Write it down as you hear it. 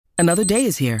Another day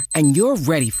is here, and you're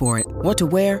ready for it. What to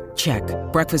wear? Check.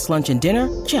 Breakfast, lunch, and dinner?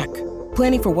 Check.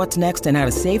 Planning for what's next and how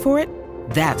to save for it?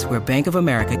 That's where Bank of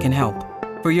America can help.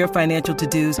 For your financial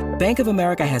to-dos, Bank of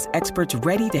America has experts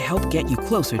ready to help get you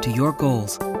closer to your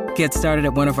goals. Get started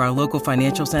at one of our local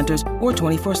financial centers or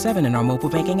 24/7 in our mobile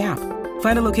banking app.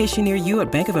 Find a location near you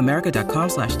at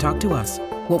bankofamerica.com/talktous.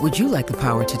 What would you like the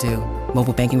power to do?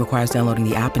 Mobile banking requires downloading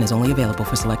the app and is only available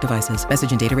for select devices.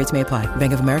 Message and data rates may apply.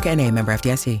 Bank of America N.A., member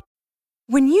FDIC.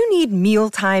 When you need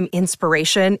mealtime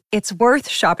inspiration, it's worth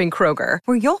shopping Kroger,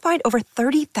 where you'll find over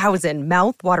 30,000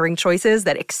 mouth-watering choices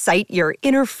that excite your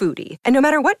inner foodie. And no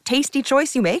matter what tasty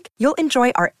choice you make, you'll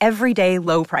enjoy our everyday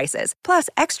low prices, plus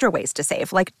extra ways to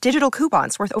save, like digital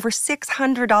coupons worth over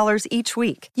 $600 each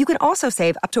week. You can also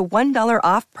save up to $1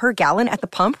 off per gallon at the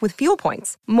pump with fuel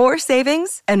points. More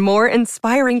savings and more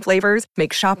inspiring flavors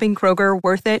make shopping Kroger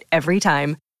worth it every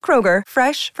time. Kroger,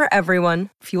 fresh for everyone.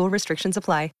 Fuel restrictions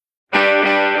apply.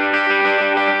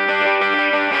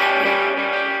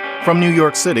 From New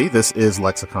York City, this is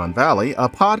Lexicon Valley, a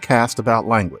podcast about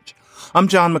language. I'm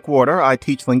John McWhorter. I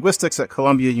teach linguistics at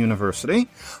Columbia University.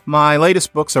 My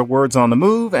latest books are Words on the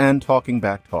Move and Talking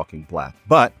Back, Talking Black.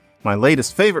 But my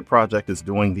latest favorite project is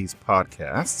doing these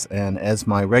podcasts. And as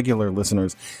my regular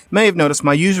listeners may have noticed,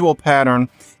 my usual pattern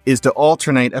is to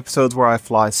alternate episodes where I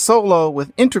fly solo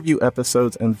with interview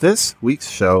episodes. And this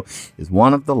week's show is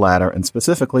one of the latter. And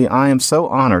specifically, I am so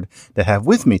honored to have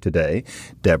with me today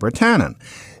Deborah Tannen.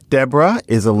 Deborah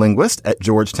is a linguist at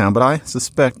Georgetown, but I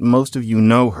suspect most of you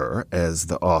know her as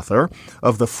the author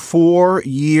of the 4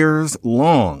 years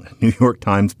long New York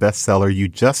Times bestseller, You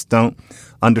Just Don't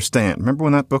Understand. Remember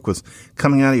when that book was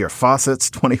coming out of your faucets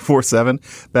 24/7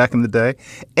 back in the day?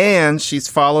 And she's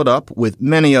followed up with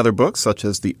many other books, such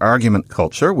as The Argument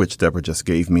Culture, which Deborah just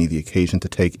gave me the occasion to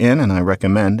take in, and I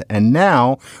recommend. And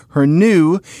now her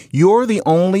new You're the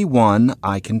Only One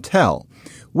I Can Tell,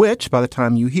 which, by the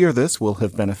time you hear this, will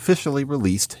have been officially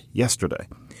released yesterday.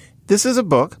 This is a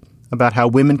book about how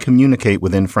women communicate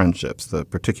within friendships, the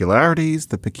particularities,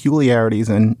 the peculiarities,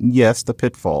 and yes, the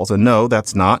pitfalls. And no,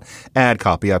 that's not ad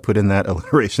copy. I put in that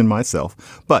alliteration myself.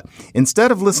 But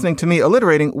instead of listening to me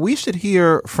alliterating, we should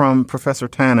hear from Professor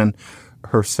Tannen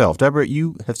herself. Deborah,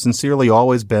 you have sincerely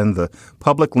always been the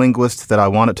public linguist that I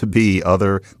wanted to be,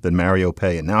 other than Mario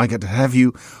Pei. And now I get to have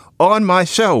you on my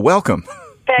show. Welcome.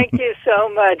 Thank you so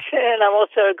much. And I'm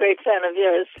also a great fan of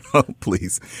yours. Oh,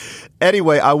 please.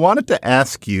 Anyway, I wanted to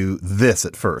ask you this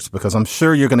at first, because I'm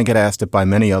sure you're going to get asked it by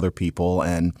many other people,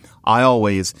 and I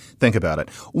always think about it.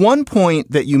 One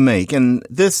point that you make, and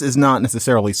this is not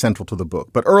necessarily central to the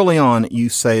book, but early on you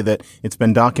say that it's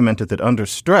been documented that under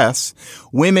stress,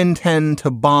 women tend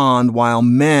to bond while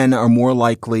men are more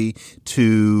likely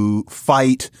to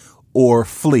fight or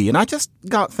flee. And I just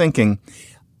got thinking,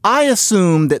 I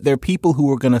assume that there are people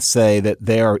who are going to say that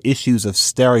there are issues of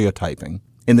stereotyping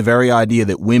in the very idea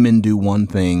that women do one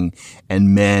thing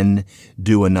and men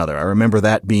do another. I remember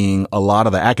that being a lot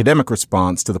of the academic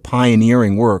response to the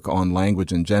pioneering work on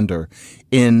language and gender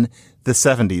in the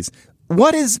 70s.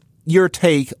 What is your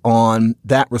take on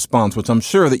that response, which I'm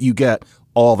sure that you get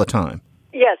all the time?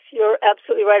 Yes, you're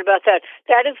absolutely right about that.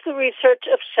 That is the research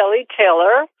of Shelley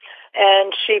Taylor.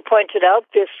 And she pointed out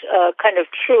this kind of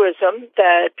truism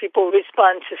that people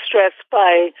respond to stress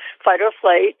by fight or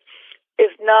flight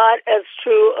is not as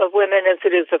true of women as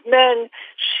it is of men.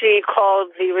 She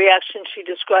called the reaction she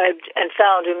described and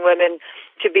found in women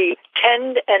to be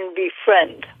tend and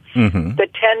befriend. Mm-hmm. The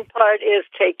tend part is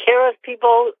take care of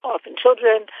people, often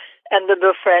children, and the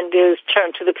befriend is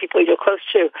turn to the people you're close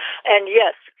to. And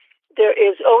yes, there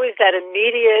is always that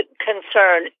immediate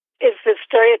concern. Is this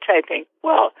stereotyping?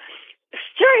 Well,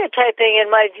 stereotyping,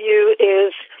 in my view,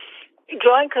 is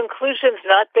drawing conclusions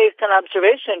not based on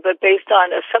observation, but based on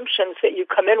assumptions that you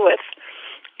come in with.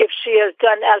 If she has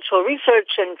done actual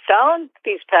research and found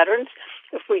these patterns,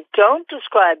 if we don't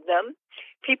describe them,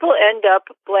 people end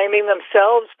up blaming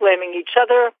themselves, blaming each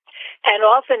other, and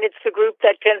often it's the group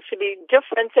that tends to be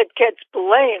different that gets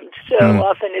blamed. So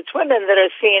often it's women that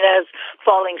are seen as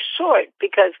falling short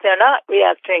because they're not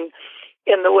reacting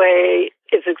in the way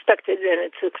is expected, and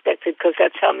it's expected because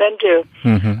that's how men do.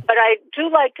 Mm-hmm. But I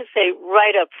do like to say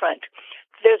right up front,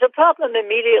 there's a problem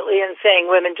immediately in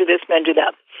saying women do this, men do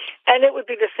that. And it would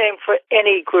be the same for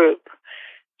any group.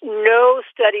 No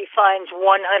study finds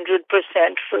 100%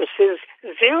 versus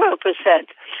 0%.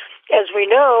 As we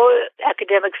know,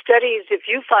 academic studies, if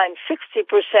you find 60%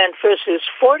 versus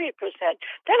 40%,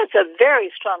 that is a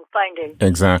very strong finding.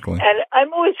 Exactly. And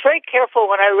I'm always very careful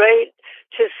when I write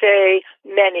to say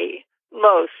many,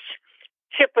 most,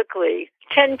 typically,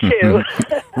 tend to.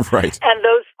 Right. And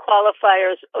those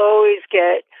qualifiers always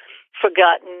get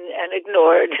forgotten and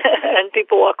ignored, and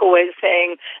people walk away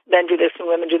saying men do this and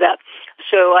women do that.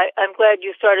 So I'm glad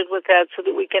you started with that so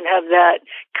that we can have that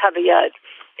caveat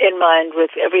in mind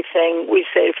with everything we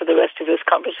say for the rest of this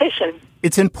conversation.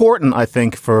 It's important, I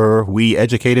think, for we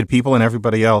educated people and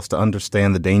everybody else to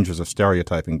understand the dangers of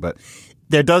stereotyping, but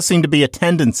there does seem to be a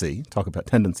tendency, talk about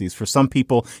tendencies, for some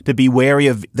people to be wary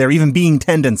of there even being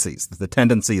tendencies. The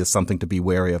tendency is something to be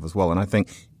wary of as well. And I think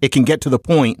it can get to the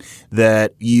point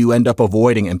that you end up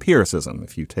avoiding empiricism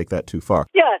if you take that too far.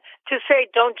 Yeah, to say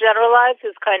don't generalize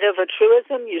is kind of a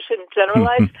truism. You shouldn't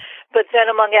generalize. But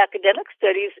then among academic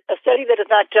studies, a study that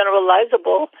is not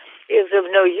generalizable is of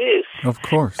no use. Of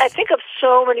course. I think of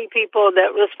so many people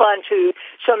that respond to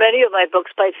so many of my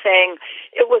books by saying,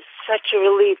 it was such a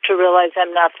relief to realize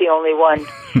I'm not the only one.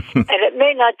 And it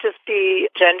may not just be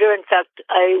gender. In fact,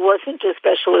 I wasn't a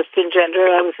specialist in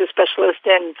gender. I was a specialist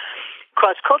in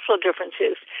cross-cultural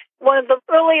differences. One of the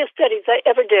earliest studies I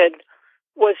ever did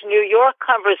was New York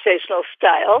conversational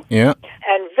style. Yeah.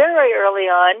 And very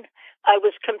early on, I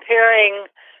was comparing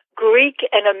Greek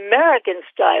and American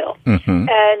style.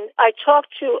 And I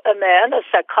talked to a man, a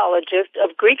psychologist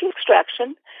of Greek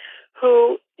extraction,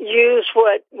 who used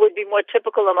what would be more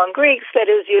typical among Greeks. That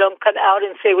is, you don't come out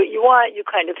and say what you want, you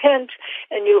kind of hint,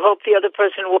 and you hope the other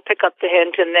person will pick up the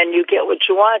hint, and then you get what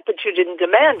you want, but you didn't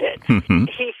demand it.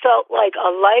 He felt like a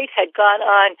light had gone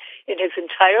on in his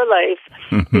entire life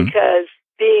because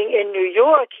being in New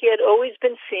York, he had always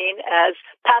been seen as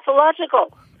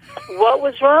pathological. What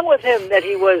was wrong with him that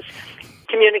he was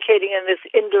communicating in this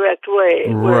indirect way?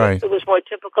 Right. It was more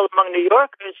typical among New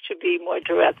Yorkers to be more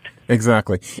direct.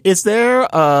 Exactly. Is there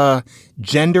a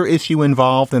gender issue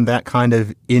involved in that kind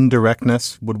of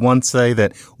indirectness? Would one say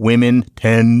that women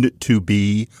tend to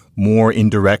be more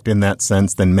indirect in that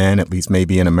sense than men, at least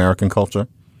maybe in American culture?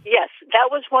 Yes, that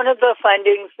was one of the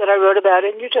findings that I wrote about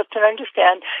in You Just Don't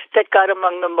Understand that got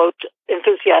among the most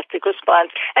enthusiastic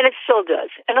response, and it still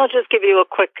does. And I'll just give you a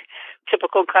quick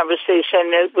typical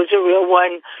conversation. It was a real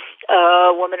one.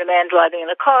 A woman, a man driving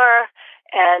in a car,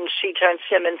 and she turns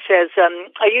to him and says,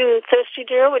 are you thirsty,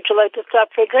 dear? Would you like to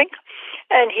stop for a drink?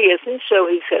 And he isn't, so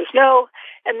he says no.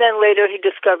 And then later he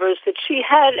discovers that she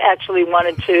had actually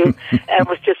wanted to and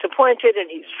was disappointed,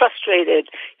 and he's frustrated.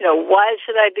 You know, why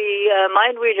should I be a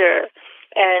mind reader?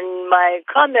 And my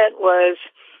comment was,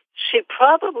 she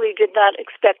probably did not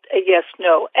expect a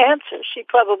yes-no answer. She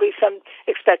probably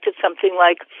expected something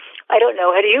like, I don't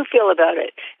know, how do you feel about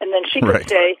it? And then she could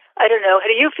say, I don't know,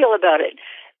 how do you feel about it?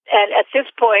 And at this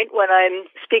point, when I'm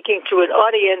speaking to an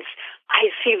audience, I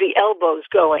see the elbows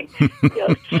going.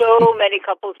 So many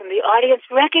couples in the audience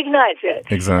recognize it.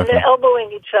 Exactly. And they're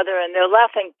elbowing each other and they're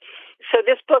laughing. So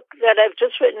this book that I've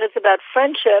just written is about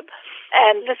friendship,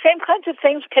 and the same kinds of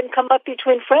things can come up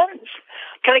between friends.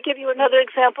 Can I give you another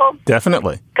example?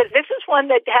 Definitely. Because this is one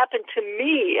that happened to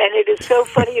me, and it is so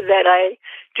funny that I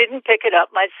didn't pick it up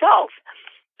myself.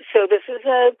 So this is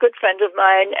a good friend of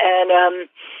mine, and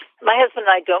my husband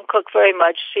and I don't cook very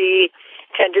much. She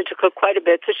tended to cook quite a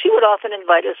bit, so she would often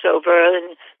invite us over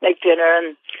and make dinner.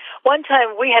 And one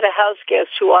time we had a house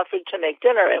guest who offered to make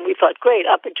dinner, and we thought, great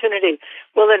opportunity.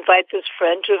 We'll invite this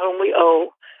friend to whom we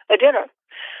owe a dinner.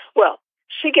 Well,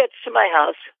 she gets to my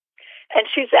house, and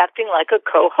she's acting like a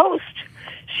co-host.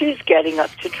 She's getting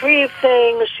up to retrieve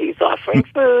things. She's offering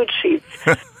food. She's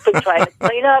trying to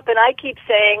clean up. And I keep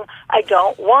saying, I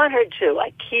don't want her to.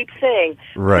 I keep saying,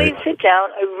 please sit down.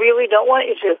 I really don't want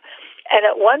you to. And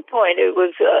at one point, it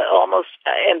was almost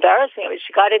embarrassing. I mean,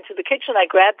 she got into the kitchen. I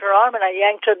grabbed her arm and I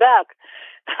yanked her back.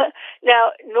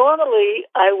 Now, normally,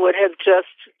 I would have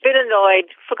just been annoyed,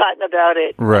 forgotten about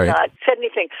it, not said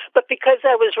anything. But because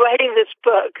I was writing this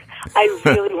book, I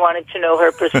really wanted to know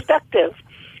her perspective.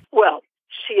 Well,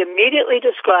 she immediately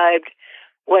described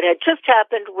what had just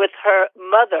happened with her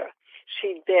mother.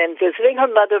 She'd been visiting her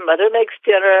mother. Mother makes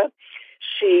dinner.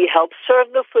 She helps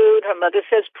serve the food. Her mother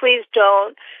says, please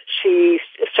don't. She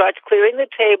starts clearing the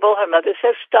table. Her mother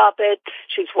says, stop it.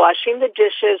 She's washing the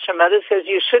dishes. Her mother says,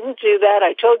 you shouldn't do that.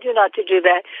 I told you not to do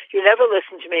that. You never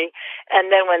listen to me.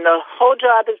 And then when the whole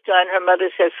job is done, her mother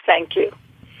says, thank you.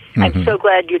 I'm so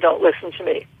glad you don't listen to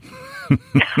me.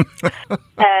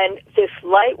 And this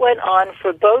light went on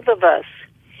for both of us.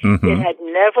 It had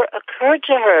never occurred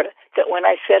to her that when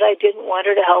I said I didn't want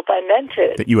her to help, I meant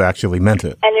it. That you actually meant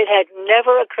it. And it had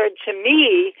never occurred to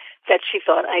me that she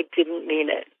thought I didn't mean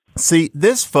it. See,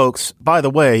 this, folks, by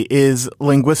the way, is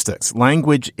linguistics.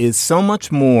 Language is so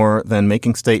much more than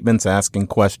making statements, asking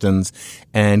questions,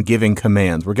 and giving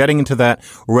commands. We're getting into that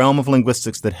realm of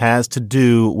linguistics that has to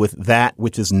do with that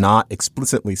which is not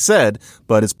explicitly said,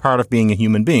 but is part of being a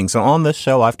human being. So on this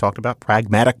show, I've talked about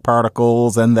pragmatic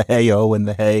particles and the hey-oh and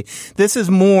the hey. This is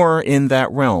more in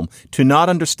that realm. To not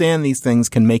understand these things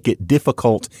can make it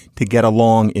difficult to get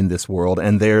along in this world,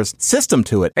 and there's system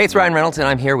to it. Hey, it's Ryan Reynolds, and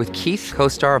I'm here with Keith,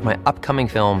 co-star of my upcoming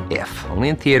film, If, only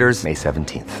in theaters May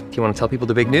 17th. Do you want to tell people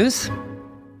the big news?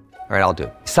 All right, I'll do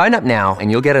it. Sign up now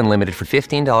and you'll get unlimited for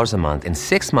 $15 a month and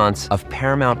 6 months of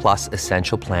Paramount Plus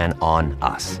Essential Plan on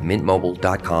us.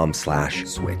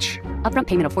 MintMobile.com/switch. Upfront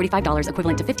payment of $45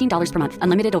 equivalent to $15 per month.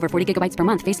 Unlimited over 40 gigabytes per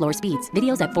month. Face lower speeds.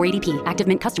 Videos at 480p. Active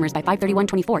Mint customers by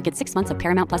 531.24 get 6 months of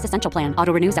Paramount Plus Essential Plan.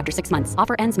 Auto renews after 6 months.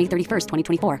 Offer ends May 31st,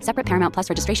 2024. Separate Paramount Plus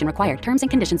registration required. Terms and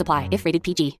conditions apply if rated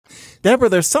PG. Deborah,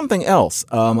 there's something else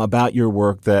about your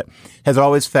work that has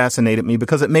always fascinated me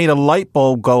because it made a light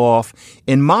bulb go off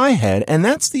in my head, and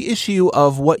that's the issue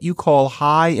of what you call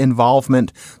high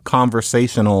involvement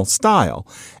conversational style.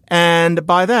 And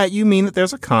by that, you mean that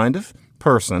there's a kind of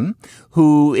person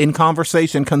who in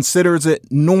conversation considers it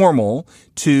normal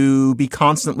to be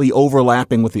constantly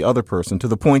overlapping with the other person to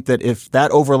the point that if that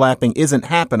overlapping isn't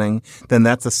happening, then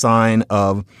that's a sign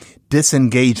of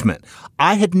disengagement.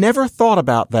 I had never thought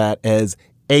about that as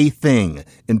a thing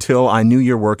until I knew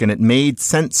your work, and it made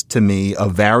sense to me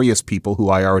of various people who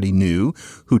I already knew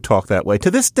who talk that way.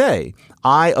 To this day,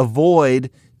 I avoid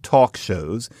talk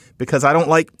shows because I don't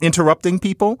like interrupting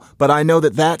people, but I know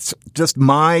that that's just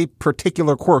my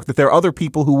particular quirk, that there are other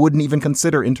people who wouldn't even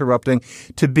consider interrupting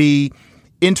to be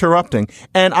interrupting.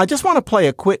 And I just want to play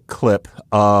a quick clip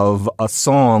of a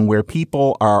song where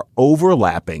people are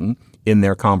overlapping in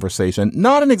their conversation,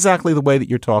 not in exactly the way that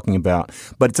you're talking about,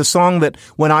 but it's a song that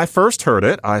when I first heard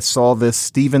it, I saw this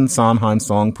Stephen Sondheim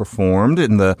song performed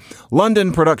in the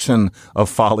London production of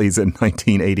Follies in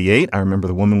 1988. I remember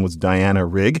the woman was Diana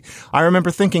Rigg. I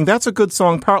remember thinking that's a good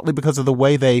song partly because of the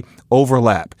way they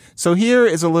overlap. So here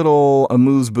is a little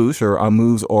amuse-bouche or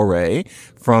amuse-oreille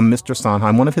from Mr.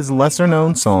 Sondheim, one of his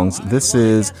lesser-known songs. This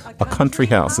is A Country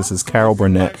House. This is Carol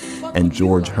Burnett and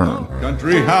George Hearn.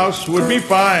 Country house would be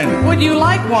fine. Would you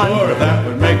like one? Sure, that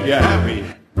would make you happy.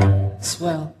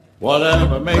 Swell.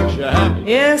 Whatever makes you happy.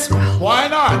 Yes, well. Why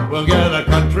not? We'll get a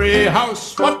country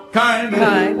house. What kind?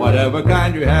 Kind. Whatever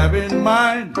kind you have in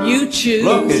mind. You choose.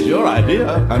 Look, it's your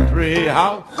idea. Country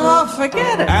house. Oh,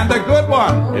 forget it. And a good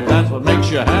one, if that's what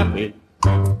makes you happy.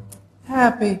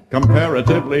 Happy.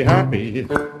 Comparatively happy.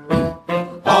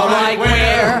 All right,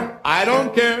 where? I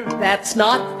don't care. That's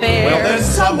not fair. Well, then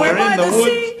somewhere in the woods.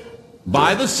 sea.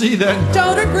 By the sea, then.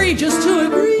 Don't agree just to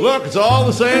agree. Look, it's all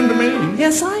the same to me.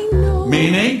 Yes, I know.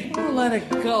 Meaning? Oh, let it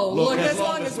go. Look, as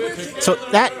long as we're So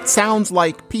that sounds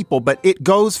like people, but it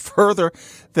goes further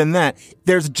than that.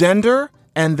 There's gender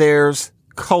and there's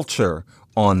culture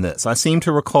on this. I seem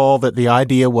to recall that the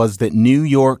idea was that New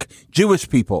York Jewish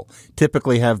people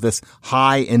typically have this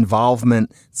high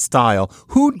involvement style.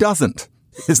 Who doesn't?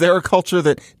 Is there a culture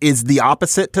that is the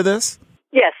opposite to this?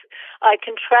 Yes. I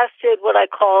contrasted what I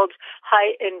called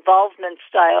high involvement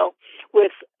style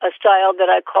with a style that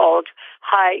I called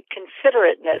high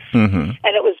considerateness. Mm-hmm.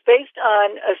 And it was based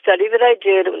on a study that I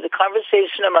did. It was a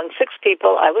conversation among 6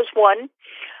 people. I was one.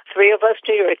 3 of us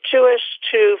New York Jewish,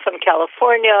 2 from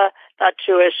California, not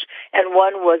Jewish, and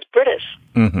 1 was British,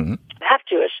 half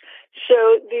Jewish.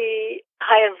 So the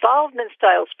high involvement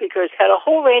style speakers had a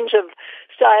whole range of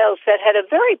styles that had a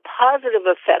very positive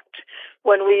effect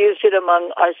when we used it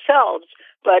among ourselves,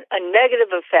 but a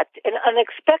negative effect, an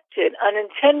unexpected,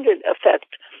 unintended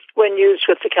effect when used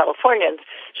with the Californians.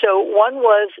 So one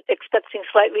was expecting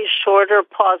slightly shorter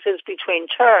pauses between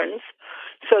turns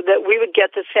so that we would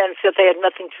get the sense that they had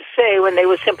nothing to say when they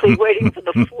were simply waiting for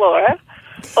the floor.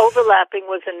 Overlapping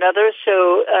was another,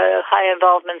 so high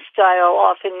involvement style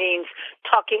often means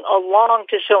talking along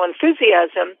to show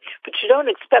enthusiasm, but you don't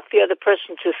expect the other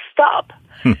person to stop.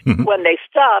 When they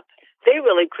stop, they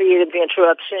really created the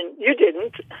interruption. You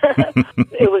didn't.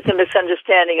 It was a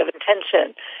misunderstanding of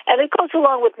intention. And it goes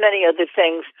along with many other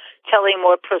things, telling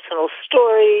more personal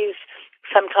stories,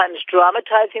 sometimes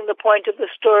dramatizing the point of the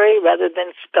story rather than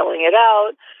spelling it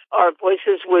out. Our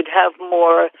voices would have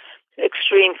more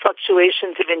extreme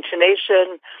fluctuations of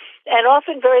intonation, and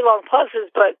often very long pauses,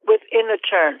 but within a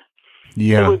turn.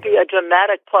 Yeah. It would be a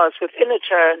dramatic pause within a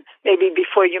turn, maybe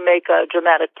before you make a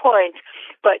dramatic point,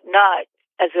 but not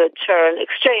as a turn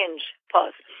exchange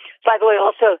pause. By the way,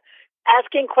 also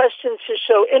asking questions to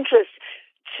show interest,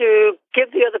 to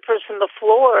give the other person the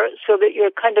floor so that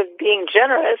you're kind of being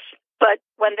generous, But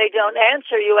when they don't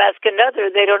answer, you ask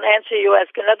another. They don't answer, you ask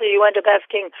another. You end up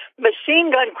asking machine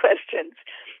gun questions.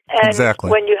 And exactly.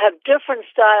 When you have different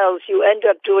styles, you end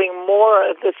up doing more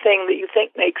of the thing that you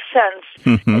think makes sense,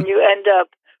 and you end up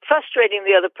frustrating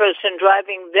the other person,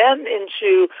 driving them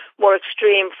into more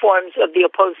extreme forms of the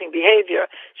opposing behavior.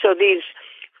 So these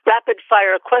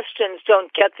rapid-fire questions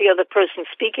don't get the other person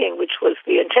speaking, which was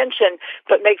the intention,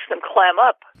 but makes them clam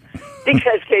up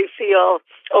because they feel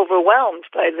overwhelmed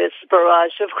by this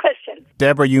barrage of questions.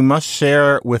 Deborah, you must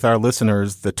share with our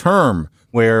listeners the term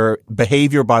where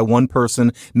behavior by one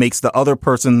person makes the other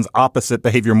person's opposite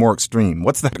behavior more extreme.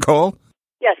 What's that called?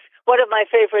 Yes, one of my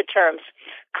favorite terms.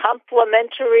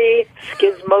 Complementary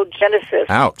schismogenesis.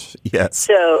 Ouch, yes.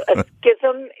 So a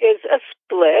schism is a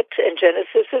split, and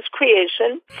genesis is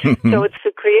creation. So it's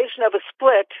the creation of a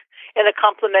split in a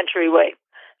complementary way.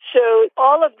 So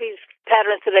all of these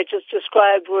patterns that I just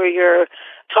described, where you're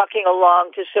talking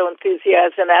along to show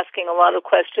enthusiasm, asking a lot of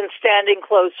questions, standing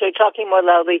closer, talking more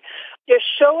loudly, you're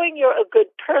showing you're a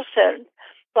good person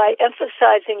by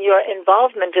emphasizing your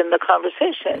involvement in the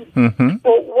conversation.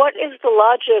 Well, what is the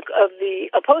logic of the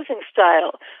opposing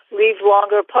style? Leave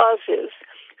longer pauses,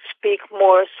 speak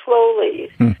more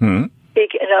slowly,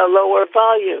 speak in a lower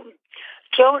volume.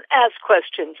 Don't ask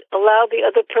questions. Allow the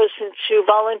other person to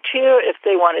volunteer if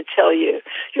they want to tell you.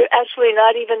 You're actually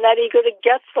not even that eager to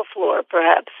get the floor,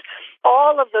 perhaps.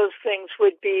 All of those things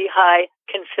would be high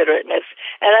considerateness.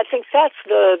 And I think that's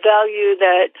the value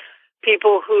that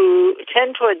people who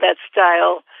tend toward that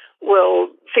style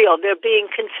will feel. They're being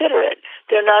considerate.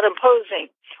 They're not imposing.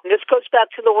 And this goes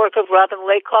back to the work of Robin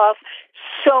Lakoff.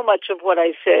 So much of what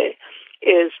I say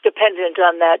is dependent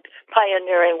on that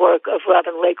pioneering work of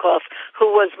Robin Lakoff, who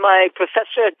was my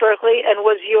professor at Berkeley and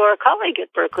was your colleague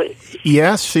at Berkeley.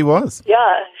 Yes, she was.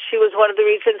 Yeah, she was one of the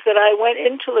reasons that I went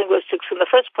into linguistics in the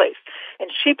first place.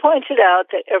 And she pointed out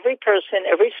that every person,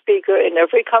 every speaker, in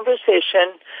every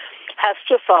conversation has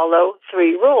to follow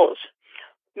 3 rules.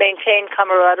 Maintain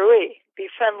camaraderie, be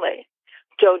friendly,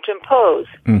 don't impose,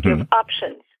 give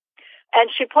options. And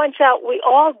she points out we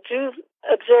all do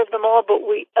observe them all, but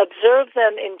we observe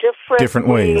them in different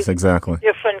ways, exactly.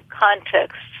 Different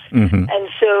contexts. And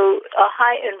so a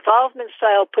high involvement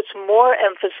style puts more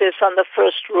emphasis on the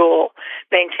first rule,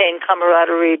 maintain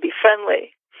camaraderie, be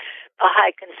friendly. A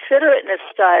high considerateness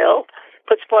style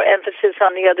puts more emphasis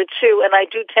on the other 2, and I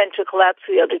do tend to collapse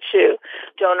the other 2.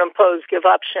 Don't impose, give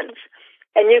options.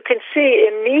 And you can see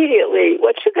immediately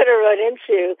what you're going to run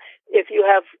into if you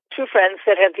have 2 friends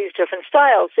that have these different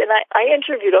styles. And I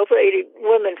interviewed over 80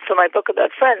 women for my book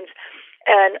about friends,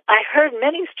 and I heard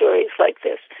many stories like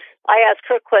this. I ask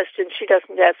her questions, she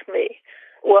doesn't ask me.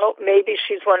 Well, maybe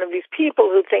she's one of these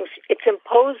people who thinks it's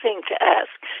imposing to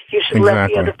ask. You should let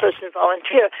the other person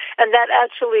volunteer. And that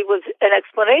actually was an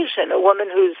explanation. A woman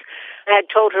who had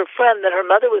told her friend that her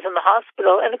mother was in the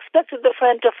hospital and expected the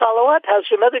friend to follow up.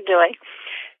 How's your mother doing?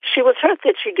 She was hurt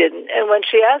that she didn't. And when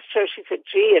she asked her, she said,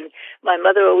 gee, and my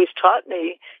mother always taught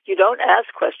me, you don't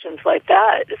ask questions like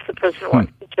that. If the person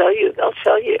wants to tell you, they'll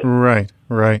tell you. Right,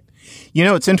 right. You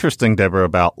know, it's interesting, Deborah,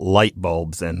 about light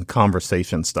bulbs and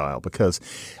conversation style, because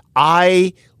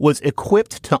I was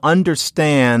equipped to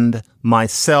understand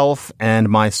myself and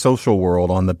my social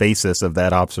world on the basis of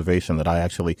that observation that I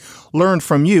actually learned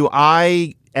from you.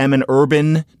 I am an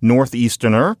urban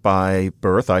Northeasterner by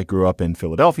birth. I grew up in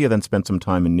Philadelphia, then spent some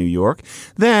time in New York.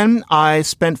 Then I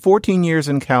spent 14 years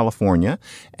in California,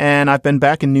 and I've been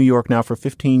back in New York now for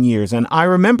 15 years. And I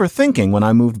remember thinking when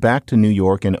I moved back to New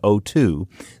York in 2002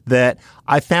 that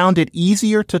I found it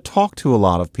easier to talk to a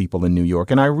lot of people in New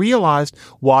York, and I realized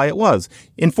why it was.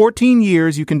 In 14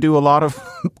 years, you can do a lot of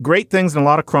great things and a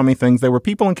lot of crummy things. There were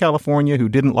people in California who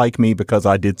didn't like me because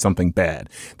I did something bad.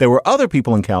 There were other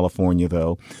people in California,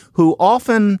 though, who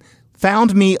often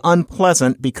found me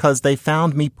unpleasant because they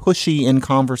found me pushy in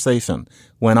conversation,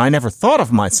 when I never thought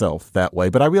of myself that way.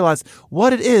 But I realized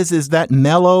what it is that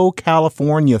mellow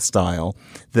California style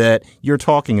that you're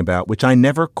talking about, which I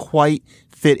never quite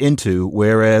fit into,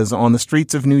 whereas on the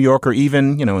streets of New York, or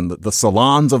even, you know, in the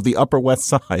salons of the Upper West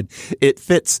Side, it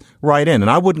fits right in. And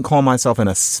I wouldn't call myself an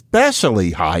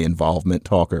especially high involvement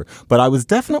talker, but I was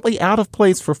definitely out of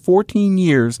place for 14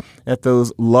 years at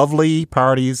those lovely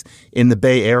parties in the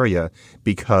Bay Area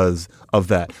because of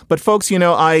that. But folks,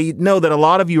 I know that a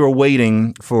lot of you are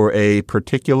waiting for a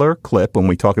particular clip when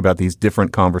we talk about these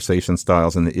different conversation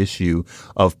styles and the issue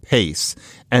of pace.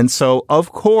 And so,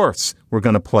 of course, we're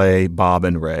going to play Bob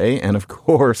and Ray. And of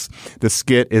course, the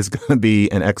skit is going to be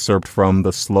an excerpt from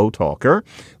The Slow Talker,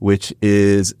 which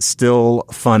is still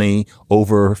funny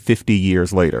over 50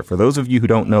 years later. For those of you who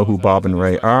don't know who Bob and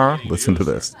Ray are, listen to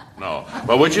this. No.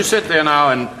 Well, would you sit there now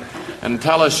and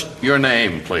tell us your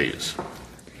name, please?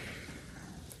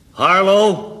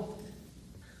 Harlow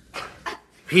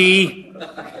P.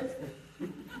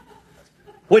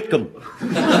 Whitcomb.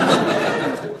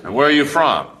 And where are you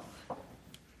from?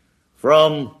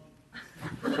 From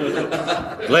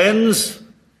Glens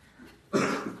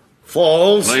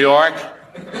Falls, New York?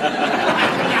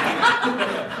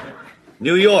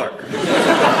 New York.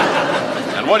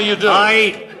 And what do you do?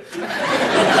 I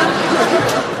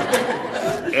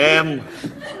am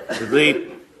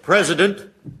the president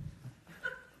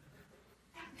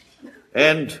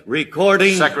and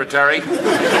recording Secretary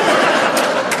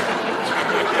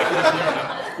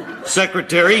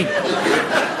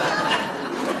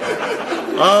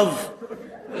of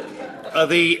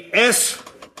the STOA.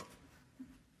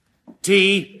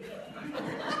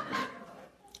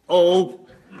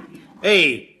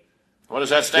 What does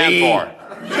that stand for?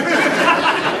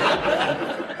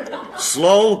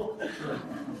 Slow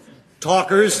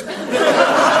Talkers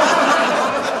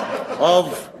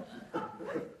of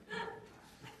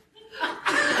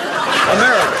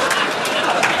America.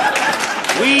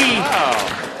 We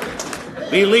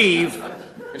believe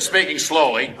In speaking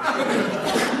slowly.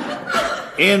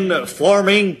 in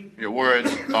forming Your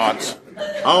words, thoughts.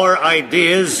 our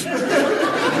ideas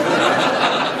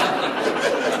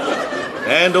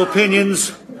and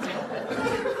opinions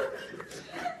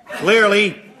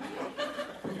clearly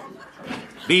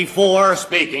before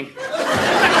Speaking.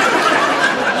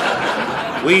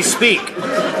 we speak.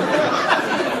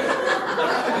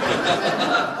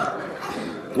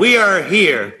 We are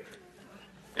here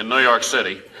In New York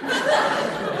City.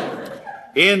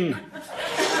 in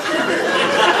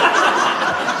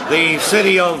the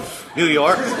city of New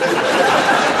York,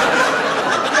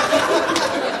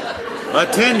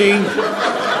 attending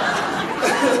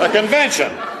A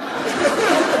convention.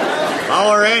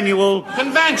 our annual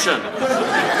Convention.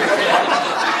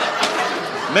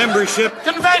 membership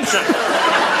Convention.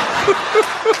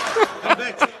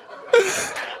 convention.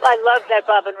 I love that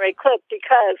Bob and Ray clip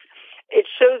because it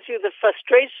shows you the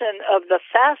frustration of the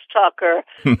fast talker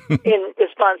in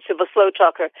response to the slow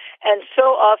talker. And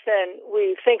so often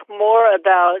we think more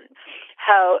about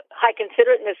how high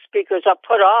considerateness speakers are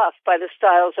put off by the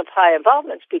styles of high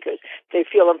involvement speakers. They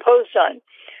feel imposed on.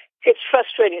 It's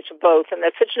frustrating to both, and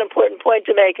that's such an important point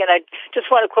to make. And I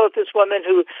just want to quote this woman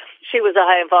she was a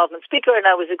high involvement speaker, and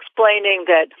I was explaining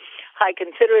that high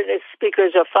considerateness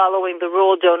speakers are following the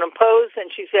rule, don't impose,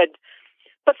 and she said,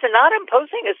 but the not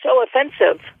imposing is so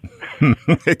offensive.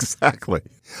 Exactly.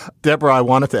 Deborah, I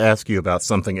wanted to ask you about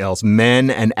something else. Men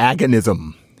and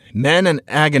agonism. Men and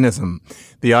agonism.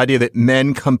 The idea that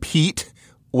men compete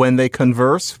when they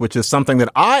converse, which is something that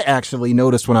I actually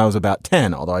noticed when I was about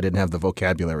 10, although I didn't have the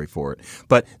vocabulary for it.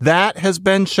 But that has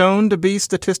been shown to be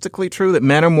statistically true, that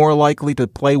men are more likely to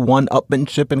play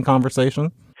one-upmanship in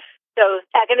conversation. So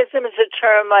agonism is a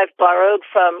term I've borrowed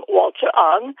from Walter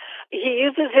Ong. He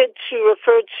uses it to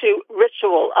refer to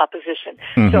ritual opposition.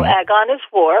 Mm-hmm. So agon is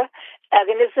war.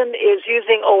 Agonism is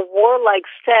using a warlike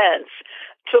stance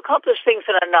to accomplish things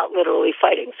that are not literally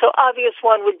fighting. So obvious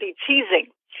one would be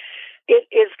teasing. It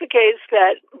is the case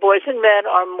that boys and men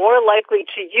are more likely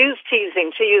to use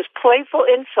teasing, to use playful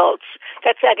insults,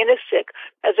 that's agonistic,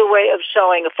 as a way of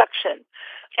showing affection.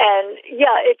 And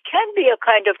yeah, it can be a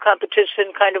kind of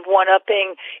competition, kind of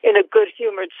one-upping in a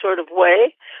good-humored sort of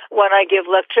way. When I give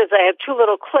lectures, I have two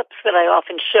little clips that I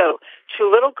often show. Two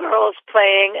little girls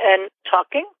playing and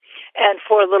talking, and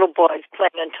four little boys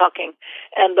playing and talking.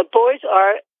 And the boys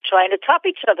are trying to top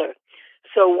each other.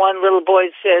 So one little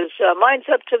boy says, mine's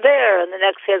up to there, and the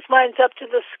next says, mine's up to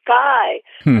the sky.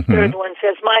 The third one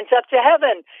says, mine's up to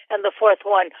heaven, and the fourth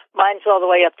one, mine's all the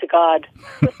way up to God.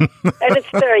 And it's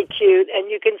very cute,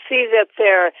 and you can see that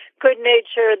they're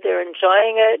good-natured, they're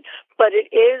enjoying it, but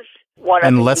it is one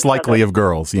and less likely of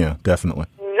girls, yeah, definitely.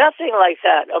 Nothing like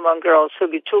that among girls. So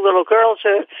be two little girls,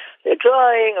 they're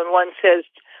drawing, and one says,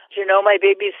 do you know my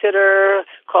babysitter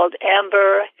called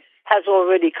Amber has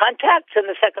already contacts, and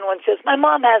the second one says, my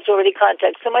mom has already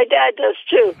contacts, and my dad does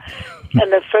too.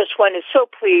 And the first one is so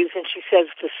pleased, and she says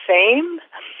the same.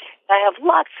 I have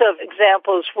lots of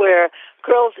examples where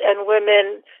girls and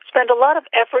women spend a lot of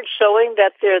effort showing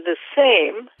that they're the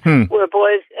same, where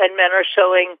boys and men are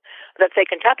showing that they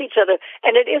can tap each other.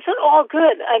 And it isn't all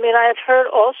good. I mean, I have heard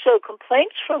also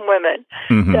complaints from women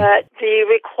that the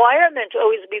requirement to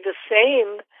always be the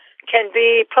same can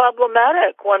be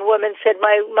problematic. One woman said,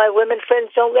 my women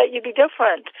friends don't let you be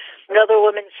different. Another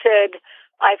woman said,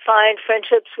 I find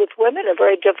friendships with women are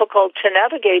very difficult to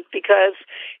navigate because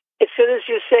as soon as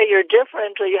you say you're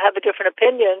different or you have a different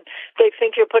opinion, they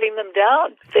think you're putting them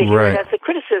down. They hear it as a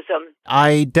criticism.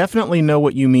 I definitely know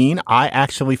what you mean. I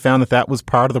actually found that was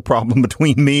part of the problem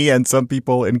between me and some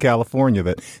people in California,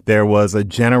 that there was a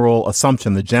general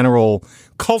assumption, the general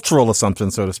cultural assumption,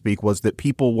 so to speak, was that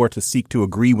people were to seek to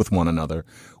agree with one another.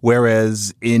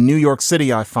 Whereas in New York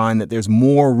City, I find that there's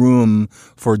more room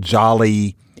for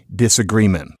jolly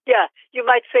disagreement. Yeah. You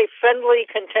might say friendly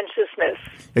contentiousness.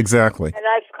 Exactly. And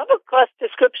I've come across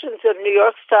descriptions of New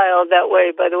York style that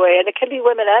way, by the way, and it can be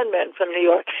women and men from New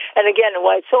York. And again,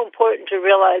 why it's so important to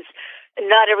realize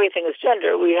not everything is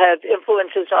gender. We have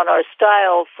influences on our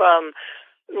style from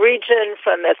region,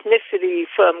 from ethnicity,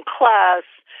 from class,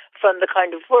 from the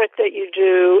kind of work that you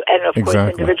do, and of course,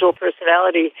 individual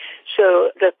personality.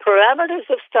 So the parameters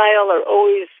of style are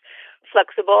always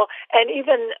flexible, and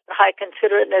even high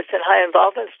considerateness and high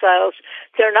involvement styles,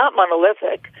 they're not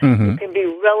monolithic. You can be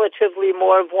relatively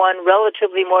more of one,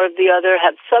 relatively more of the other,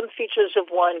 have some features of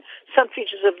one, some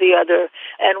features of the other,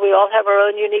 and we all have our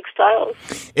own unique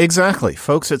styles. Exactly.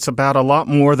 Folks, it's about a lot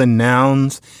more than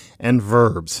nouns and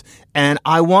verbs. And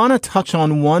I want to touch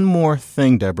on one more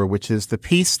thing, Deborah, which is the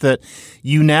piece that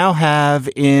you now have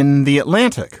in The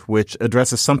Atlantic, which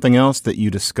addresses something else that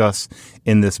you discuss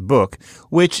in this book,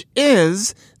 which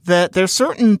is that there's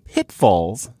certain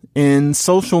pitfalls in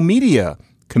social media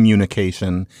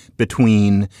communication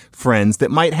between friends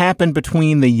that might happen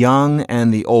between the young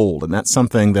and the old. And that's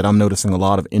something that I'm noticing a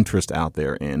lot of interest out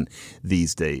there in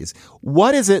these days.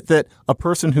 What is it that a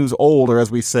person who's old, or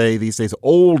as we say these days,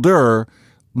 older,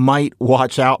 might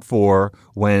watch out for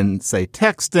when, say,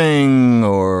 texting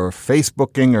or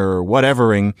Facebooking or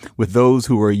whatevering with those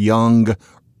who are younger?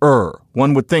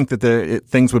 One would think that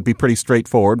things would be pretty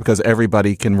straightforward because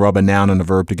everybody can rub a noun and a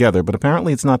verb together, but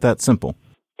apparently it's not that simple.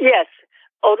 Yes.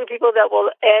 Older people that will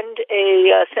end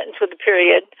a sentence with a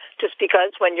period, just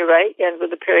because when you write, you end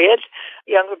with a period.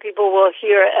 Younger people will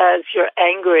hear as you're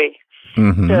angry.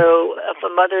 So if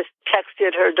a mother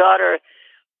texted her daughter,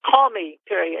 call me,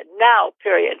 period, now,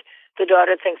 period, the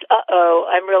daughter thinks, uh-oh,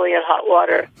 I'm really in hot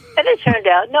water. And it turned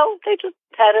out, no, they just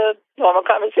had a normal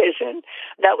conversation.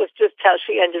 That was just how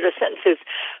she ended her sentences.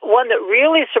 One that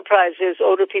really surprises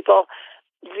older people,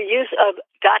 the use of ...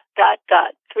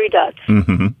 3 dots.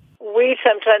 We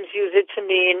sometimes use it to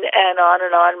mean and on,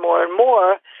 more and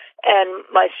more. And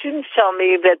my students tell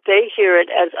me that they hear it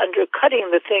as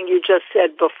undercutting the thing you just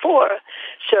said before.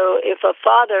 So if a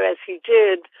father, as he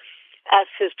did,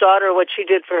 asks his daughter what she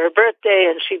did for her birthday,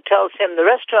 and she tells him the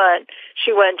restaurant she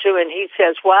went to, and he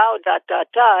says, wow, ...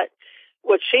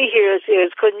 what she hears is,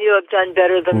 couldn't you have done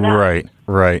better than that?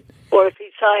 Right. Or if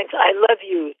he signs, I love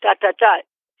you, ...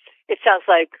 it sounds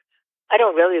like, I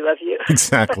don't really love you.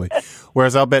 Exactly.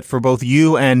 Whereas I'll bet for both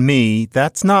you and me,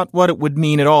 that's not what it would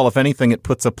mean at all. If anything, it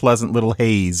puts a pleasant little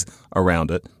haze around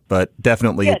it. But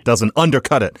definitely it doesn't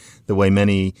undercut it the way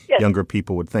many younger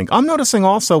people would think. I'm noticing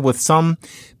also with some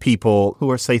people who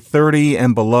are, say, 30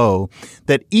 and below,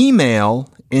 that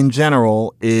email in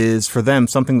general is for them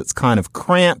something that's kind of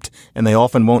cramped, and they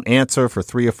often won't answer for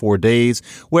 3 or 4 days.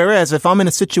 Whereas if I'm in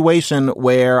a situation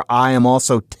where I am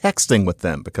also texting with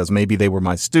them because maybe they were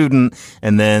my student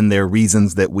and then there are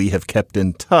reasons that we have kept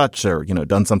in touch or,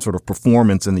 done some sort of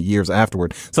performance in the years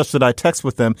afterward, such that I text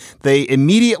with them, they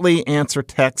immediately answer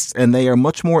texts and they are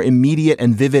much more immediate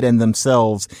and vivid in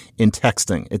themselves in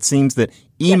texting. It seems that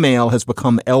email has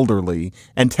become elderly,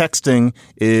 and texting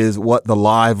is what the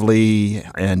lively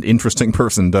and interesting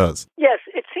person does. Yes,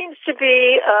 it seems to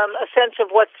be a sense of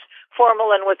what's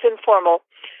formal and what's informal.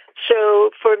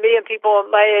 So for me and people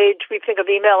my age, we think of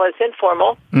email as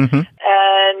informal,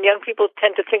 and young people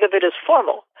tend to think of it as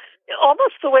formal.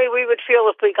 Almost the way we would feel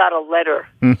if we got a letter.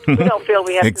 We don't feel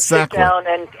we have to sit down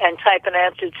and type an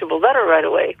answer to a letter right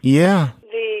away. Yeah.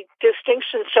 The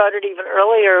distinction started even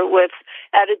earlier with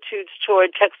attitudes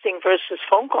toward texting versus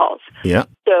phone calls. Yeah.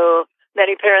 So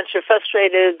many parents are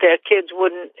frustrated their kids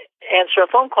wouldn't answer a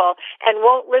phone call and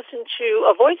won't listen to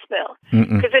a voicemail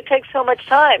because it takes so much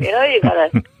time. You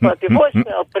got to pull up your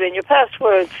voicemail, put in your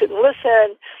passwords, sit and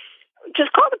listen.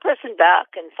 Just call the person back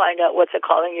and find out what they're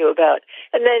calling you about.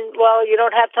 And then, you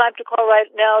don't have time to call right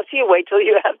now, so you wait till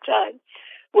you have time.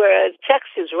 whereas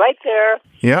text is right there,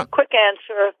 Yeah. quick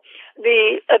answer.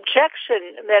 The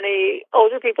objection many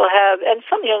older people have, and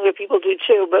some younger people do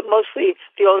too, but mostly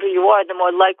the older you are, the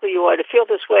more likely you are to feel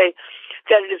this way,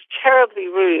 that it is terribly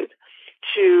rude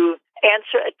to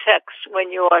answer a text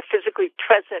when you are physically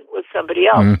present with somebody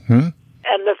else. Mm-hmm.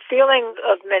 And the feeling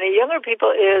of many younger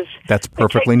people is That's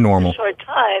perfectly normal. A short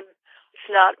time, it's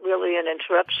not really an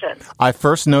interruption. I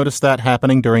first noticed that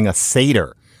happening during a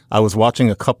Seder. I was watching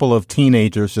a couple of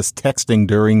teenagers just texting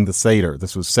during the Seder.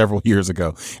 This was several years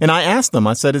ago. And I asked them,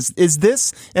 I said, is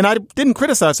this, and I didn't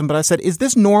criticize them, but I said, is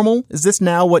this normal? Is this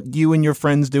now what you and your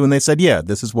friends do? And they said, yeah,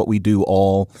 this is what we do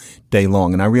all day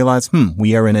long. And I realized,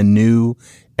 we are in a new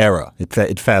era.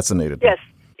 It fascinated me. Yes.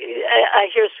 I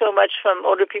hear so much from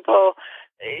older people.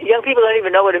 Young people don't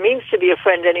even know what it means to be a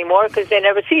friend anymore because they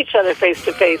never see each other face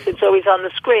to face. It's always on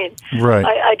the screen. Right.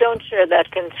 I don't share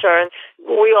that concern.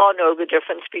 We all know the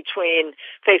difference between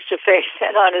face to face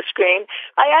and on a screen.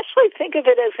 I actually think of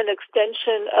it as an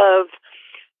extension of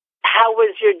how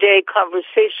was your day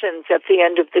conversations at the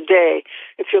end of the day.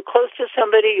 If you're close to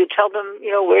somebody, you tell them,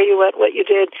 where you went, what you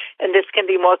did, and this can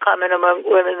be more common among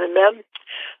women than men.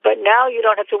 But now you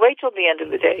don't have to wait till the end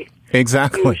of the day.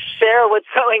 Exactly. You share what's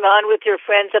going on with your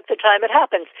friends at the time it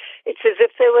happens. It's as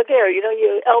if they were there.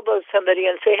 You elbow somebody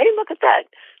and say, hey, look at that.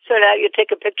 So now you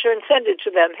take a picture and send it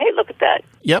to them. Hey, look at that.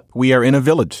 Yep. We are in a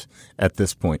village at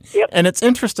this point. Yep. And it's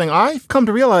interesting. I've come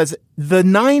to realize the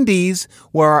 90s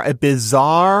were a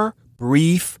bizarre,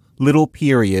 brief little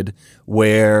period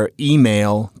where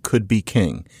email could be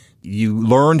king. You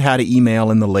learned how to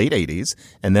email in the late 80s,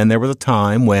 and then there was a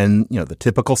time when, the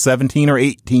typical 17 or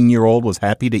 18-year-old was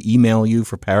happy to email you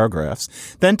for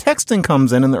paragraphs. Then texting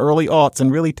comes in the early aughts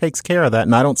and really takes care of that,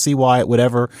 and I don't see why it would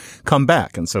ever come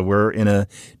back. And so we're in a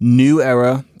new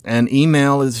era, and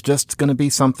email is just going to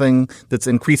be something that's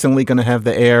increasingly going to have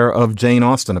the air of Jane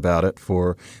Austen about it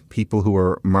for people who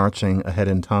are marching ahead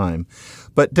in time.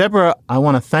 But Deborah, I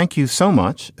want to thank you so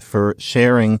much for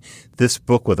sharing this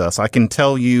book with us. I can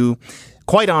tell you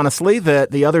quite honestly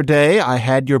that the other day I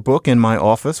had your book in my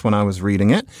office when I was reading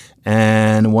it,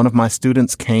 and one of my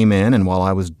students came in, and while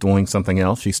I was doing something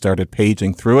else, she started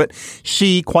paging through it.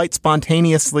 She quite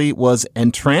spontaneously was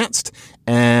entranced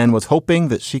and was hoping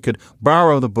that she could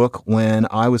borrow the book when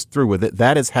I was through with it.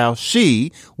 That is how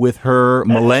she, with her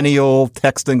millennial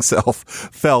texting self,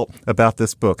 felt about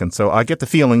this book. And so I get the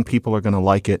feeling people are going to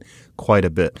like it quite a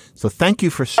bit. So thank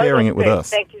you for sharing it with us.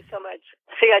 Thank you so much.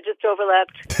 See, I just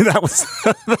overlapped.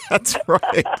 That's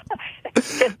right.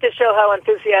 Just to show how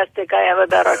enthusiastic I am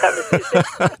about our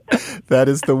conversation. That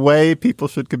is the way people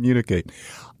should communicate.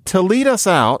 To lead us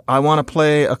out, I want to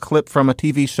play a clip from a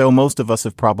TV show most of us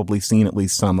have probably seen at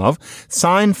least some of,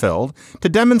 Seinfeld, to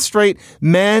demonstrate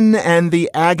men and the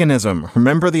agonism.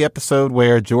 Remember the episode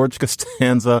where George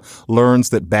Costanza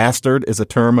learns that bastard is a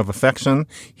term of affection?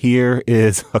 Here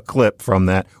is a clip from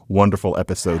that wonderful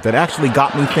episode that actually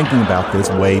got me thinking about this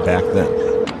way back then.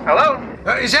 Hello?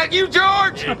 Is that you,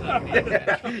 George?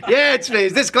 Yeah, it's me.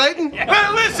 Is this Clayton?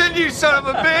 Well, listen, you son of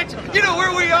a bitch. You know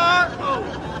where we are?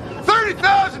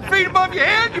 30,000 feet above your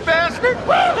head, you bastard!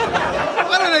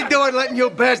 What are they doing letting you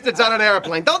bastards on an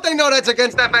airplane? Don't they know that's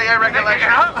against FAA regulations?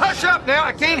 Hush up now,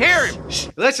 I can't hear him. Shh,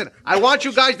 listen, I want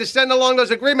you guys to send along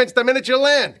those agreements the minute you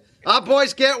land. Our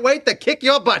boys can't wait to kick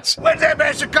your butts. When's that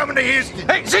bastard coming to Houston?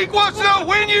 Hey, Zeke wants to know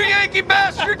when you Yankee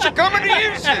bastards are coming to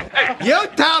Houston. You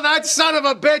tell that son of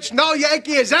a bitch no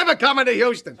Yankee is ever coming to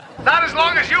Houston. Not as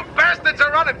long as you bastards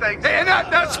are running things. Hey,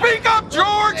 now speak up,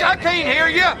 George. I can't hear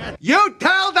you. You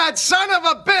tell that son of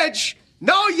a bitch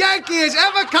no Yankee is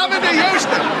ever coming to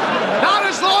Houston. Not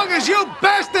as long as you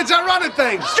bastards are running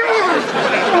things. George!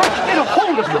 Get a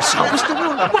hold of yourself, Mr.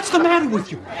 Will. What's the matter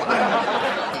with you?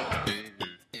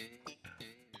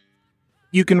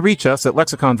 You can reach us at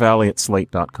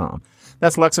lexiconvalley@slate.com.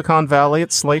 That's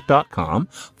lexiconvalley@slate.com.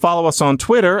 Follow us on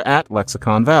Twitter at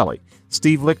Lexicon Valley.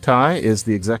 Steve Lichtai is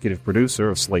the executive producer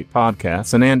of Slate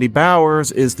Podcasts, and Andy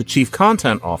Bowers is the chief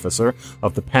content officer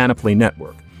of the Panoply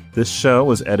Network. This show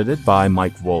was edited by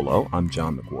Mike Volo. I'm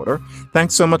John McWhorter.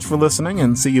 Thanks so much for listening,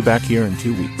 and see you back here in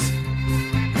 2 weeks.